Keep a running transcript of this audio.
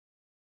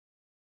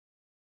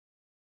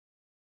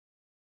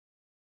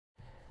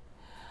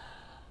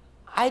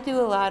I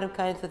do a lot of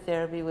kinds of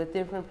therapy with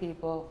different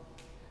people,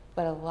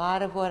 but a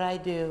lot of what I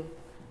do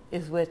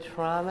is with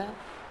trauma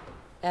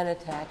and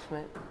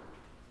attachment.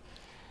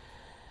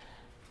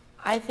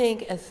 I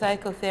think as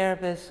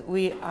psychotherapists,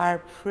 we are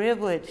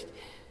privileged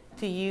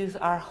to use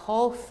our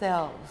whole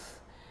selves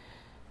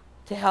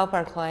to help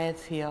our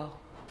clients heal.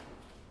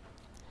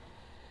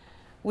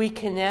 We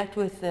connect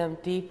with them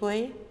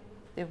deeply,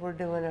 if we're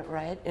doing it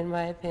right, in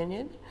my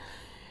opinion.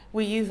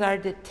 We use our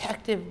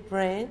detective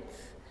brains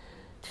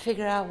to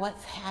figure out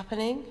what's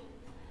happening.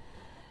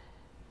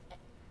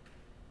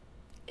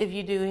 If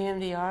you do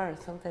EMDR or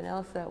something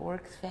else that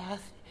works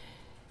fast,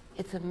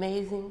 it's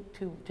amazing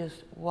to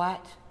just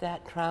watch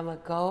that trauma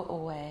go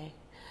away.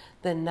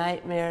 The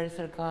nightmares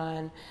are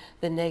gone,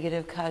 the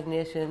negative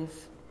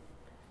cognitions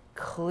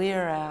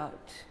clear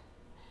out,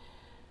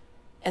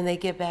 and they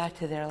get back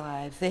to their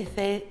lives. They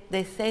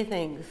say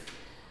things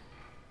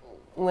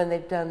when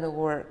they've done the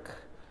work.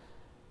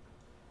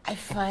 I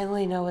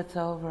finally know it's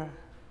over.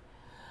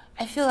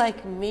 I feel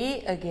like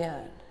me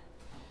again.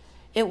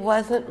 It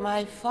wasn't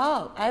my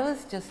fault. I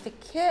was just a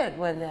kid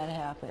when that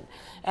happened,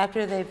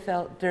 after they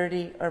felt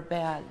dirty or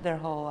bad their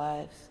whole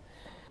lives.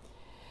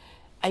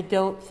 I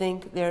don't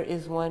think there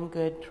is one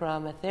good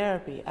trauma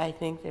therapy. I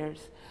think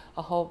there's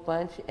a whole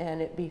bunch,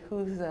 and it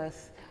behooves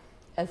us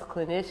as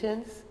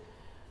clinicians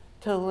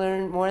to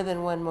learn more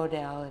than one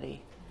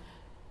modality,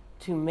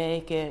 to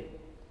make it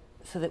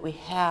so that we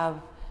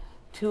have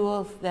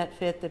tools that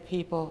fit the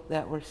people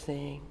that we're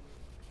seeing.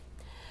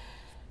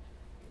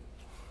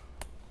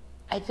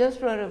 I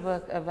just wrote a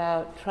book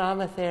about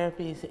trauma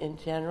therapies in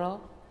general,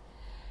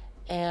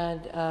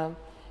 and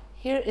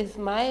here is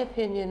my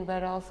opinion,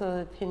 but also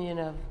the opinion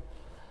of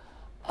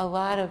a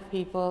lot of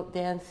people,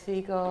 Dan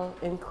Siegel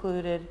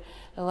included,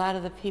 a lot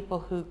of the people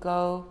who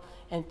go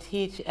and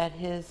teach at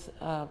his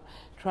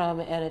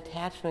trauma and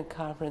attachment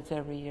conference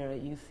every year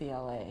at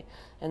UCLA.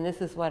 And this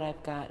is what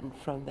I've gotten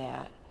from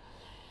that.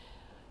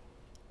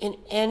 In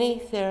any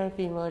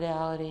therapy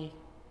modality,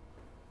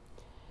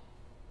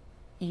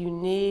 you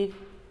need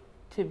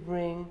to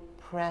bring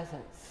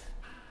presence,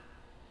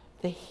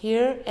 the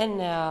here and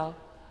now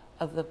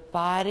of the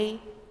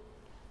body,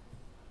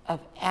 of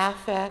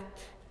affect,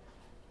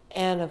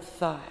 and of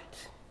thought.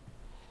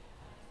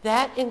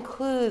 That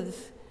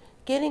includes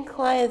getting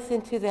clients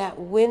into that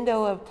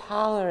window of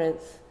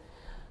tolerance.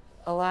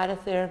 A lot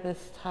of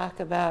therapists talk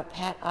about,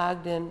 Pat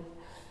Ogden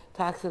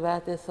talks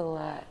about this a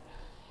lot.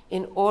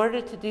 In order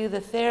to do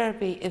the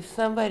therapy, if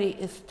somebody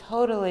is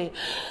totally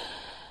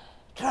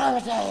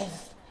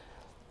traumatized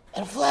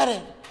and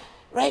flooded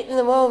right in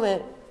the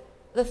moment,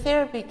 the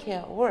therapy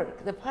can't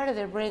work. The part of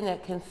their brain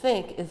that can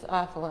think is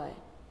offline.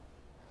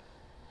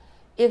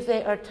 If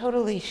they are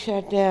totally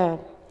shut down,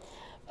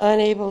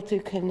 unable to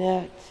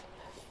connect,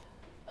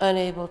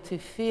 unable to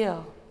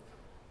feel,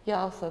 you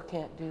also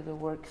can't do the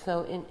work.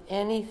 So in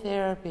any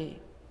therapy,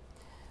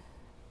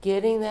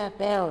 getting that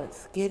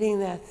balance, getting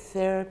that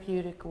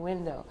therapeutic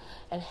window,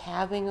 and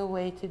having a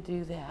way to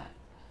do that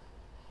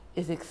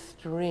is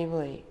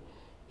extremely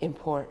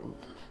important.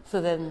 So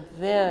then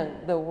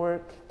the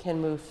work can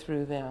move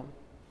through them.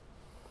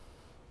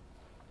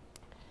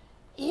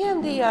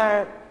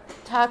 EMDR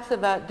talks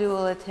about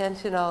dual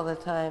attention all the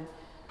time,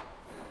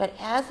 but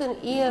as an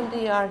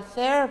EMDR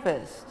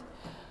therapist,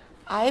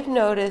 I've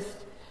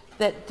noticed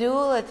that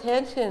dual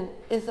attention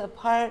is a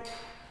part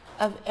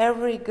of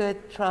every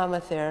good trauma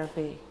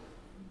therapy.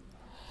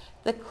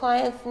 The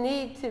clients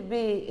need to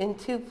be in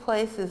two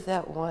places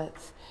at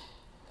once.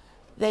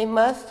 They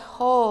must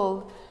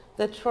hold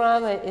the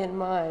trauma in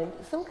mind,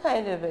 some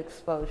kind of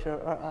exposure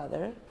or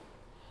other,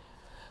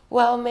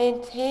 while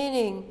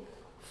maintaining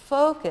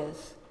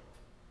focus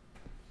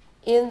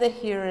in the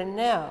here and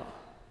now.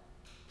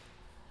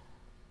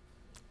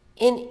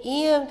 In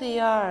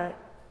EMDR,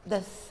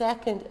 the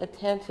second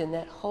attention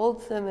that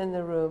holds them in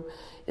the room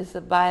is the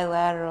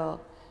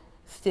bilateral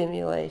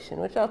stimulation,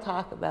 which I'll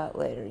talk about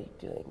later.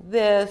 You're doing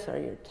this, or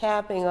you're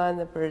tapping on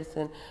the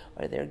person,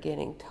 or they're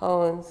getting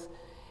tones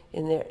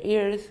in their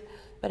ears,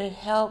 but it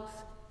helps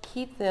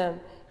keep them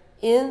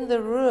in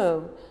the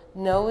room,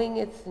 knowing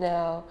it's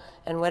now,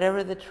 and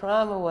whatever the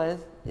trauma was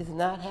is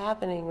not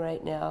happening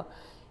right now,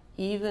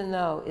 even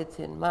though it's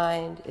in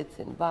mind, it's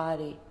in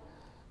body,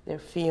 they're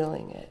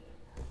feeling it.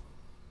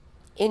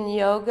 In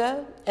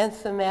yoga and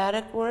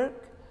somatic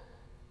work,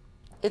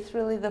 it's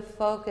really the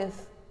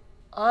focus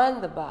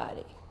on the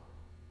body.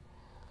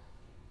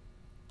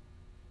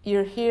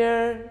 You're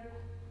here,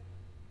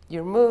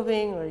 you're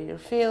moving, or you're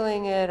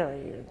feeling it, or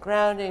you're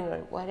grounding, or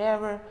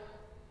whatever,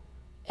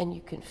 and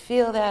you can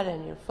feel that,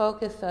 and you're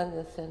focused on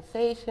the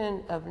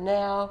sensation of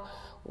now.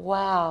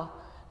 Wow,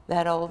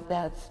 that old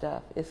bad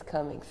stuff is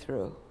coming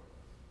through.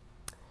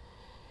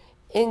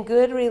 In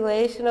good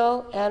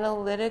relational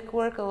analytic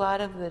work, a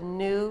lot of the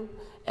new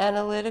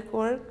analytic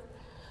work,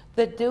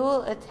 the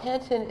dual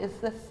attention is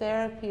the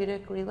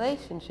therapeutic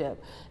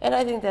relationship. And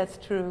I think that's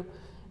true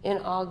in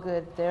all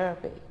good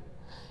therapy.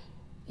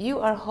 You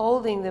are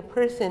holding the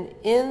person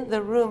in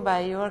the room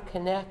by your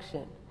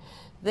connection.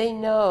 They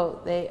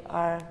know they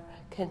are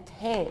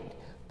contained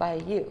by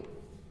you.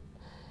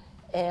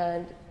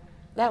 And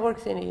that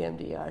works in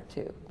EMDR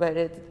too, but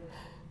it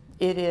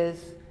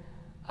is,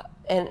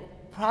 and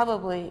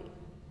probably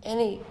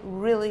any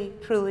really,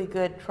 truly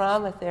good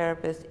trauma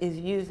therapist is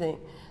using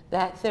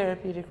that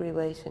therapeutic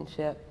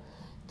relationship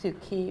to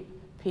keep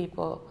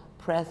people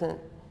present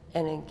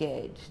and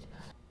engaged.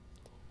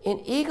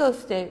 In ego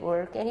state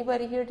work,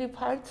 anybody here do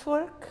parts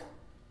work?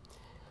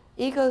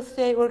 Ego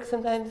state work,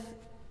 sometimes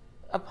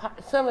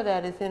some of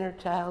that is inner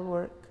child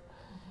work.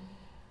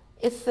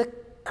 It's the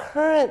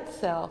current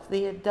self,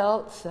 the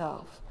adult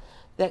self,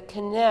 that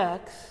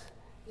connects,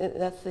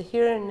 that's the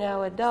here and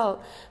now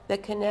adult,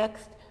 that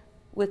connects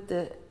with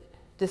the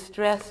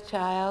distressed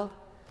child,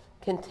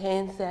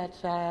 contains that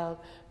child,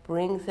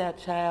 brings that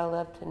child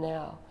up to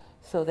now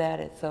so that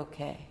it's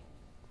okay.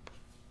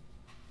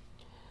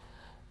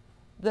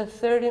 The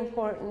third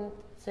important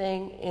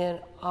thing in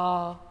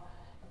all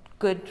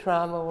good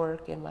trauma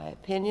work, in my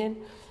opinion,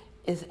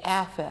 is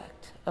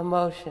affect,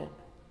 emotion,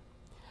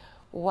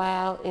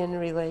 while in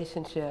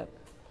relationship.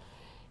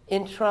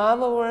 In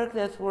trauma work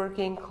that's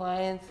working,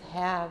 clients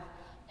have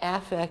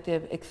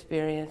affective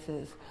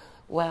experiences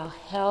while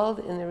held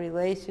in the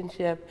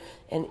relationship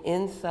and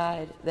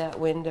inside that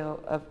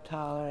window of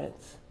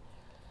tolerance.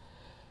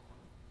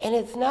 And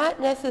it's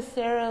not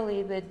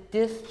necessarily the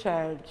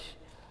discharge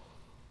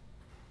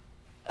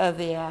of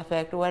the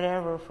affect,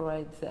 whatever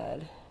Freud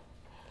said.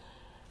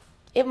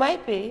 It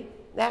might be,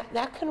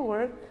 that can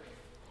work,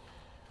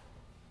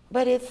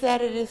 but it's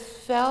that it is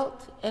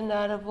felt and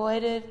not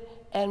avoided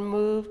and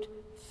moved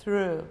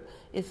through.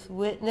 It's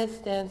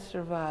witnessed and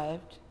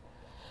survived,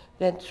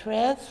 then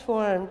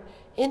transformed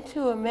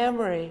into a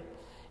memory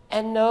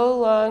and no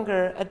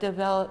longer a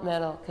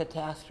developmental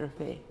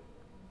catastrophe.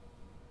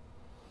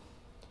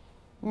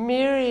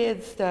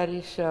 Myriad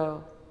studies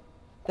show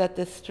that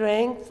the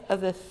strength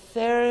of the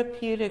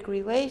therapeutic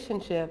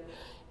relationship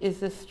is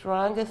the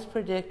strongest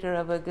predictor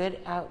of a good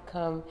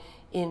outcome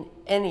in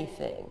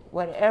anything,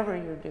 whatever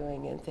you're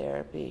doing in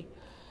therapy.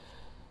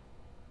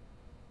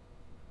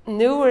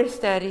 Newer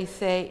studies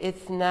say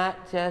it's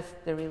not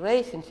just the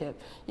relationship.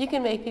 You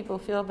can make people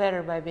feel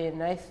better by being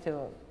nice to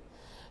them.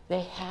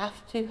 They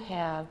have to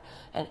have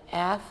an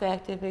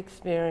affective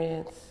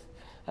experience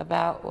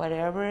about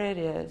whatever it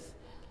is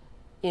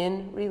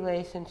in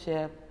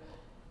relationship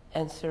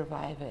and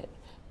survive it.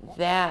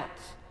 That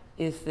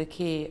is the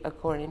key,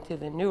 according to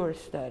the newer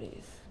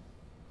studies.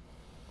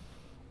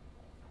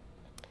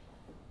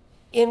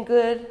 In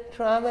good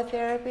trauma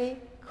therapy,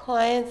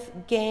 clients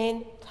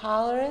gain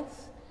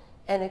tolerance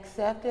and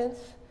acceptance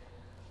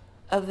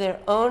of their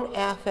own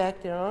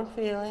affect, their own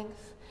feelings,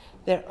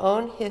 their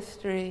own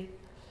history,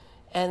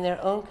 and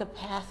their own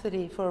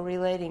capacity for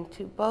relating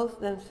to both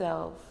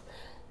themselves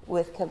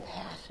with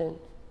compassion,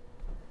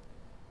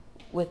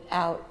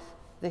 without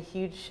the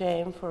huge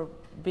shame for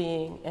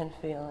being and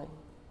feeling.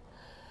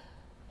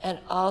 And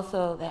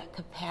also that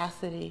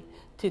capacity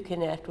to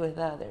connect with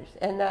others,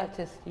 and not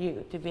just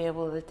you, to be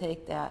able to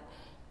take that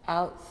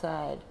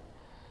outside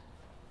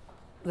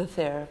the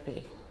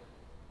therapy.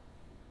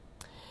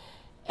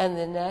 And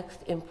the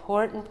next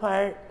important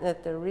part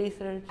that the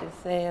research is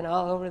saying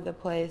all over the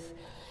place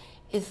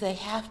is they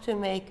have to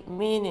make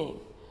meaning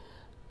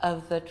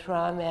of the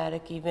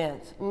traumatic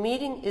events.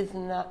 Meaning is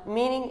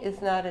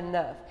not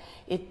enough.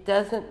 It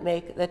doesn't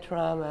make the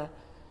trauma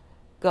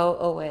go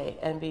away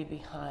and be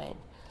behind.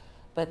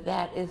 But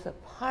that is a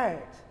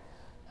part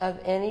of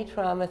any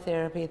trauma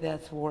therapy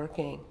that's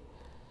working.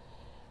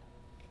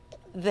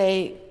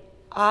 They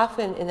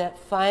often, in that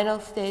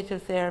final stage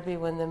of therapy,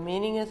 when the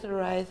meaning is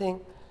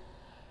arising,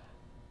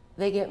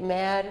 they get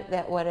mad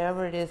that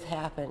whatever it is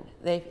happened.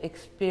 They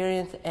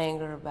experience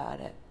anger about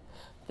it.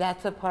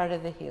 That's a part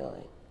of the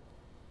healing.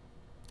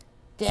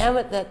 Damn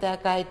it that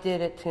that guy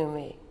did it to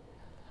me.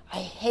 I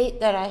hate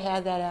that I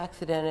had that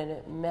accident and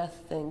it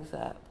messed things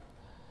up.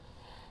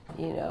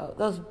 You know,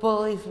 those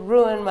bullies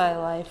ruined my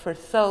life for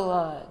so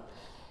long.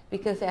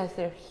 Because as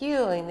they're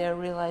healing, they're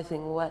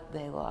realizing what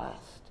they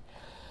lost.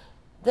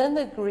 Then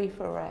the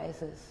grief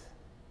arises.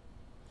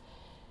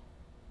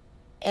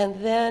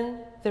 And then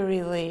the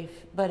relief,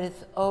 but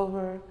it's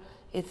over,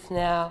 it's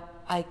now,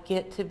 I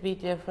get to be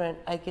different,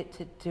 I get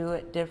to do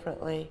it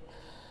differently.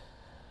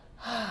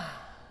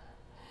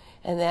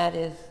 And that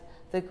is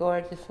the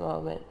gorgeous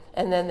moment.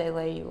 And then they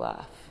lay you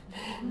off.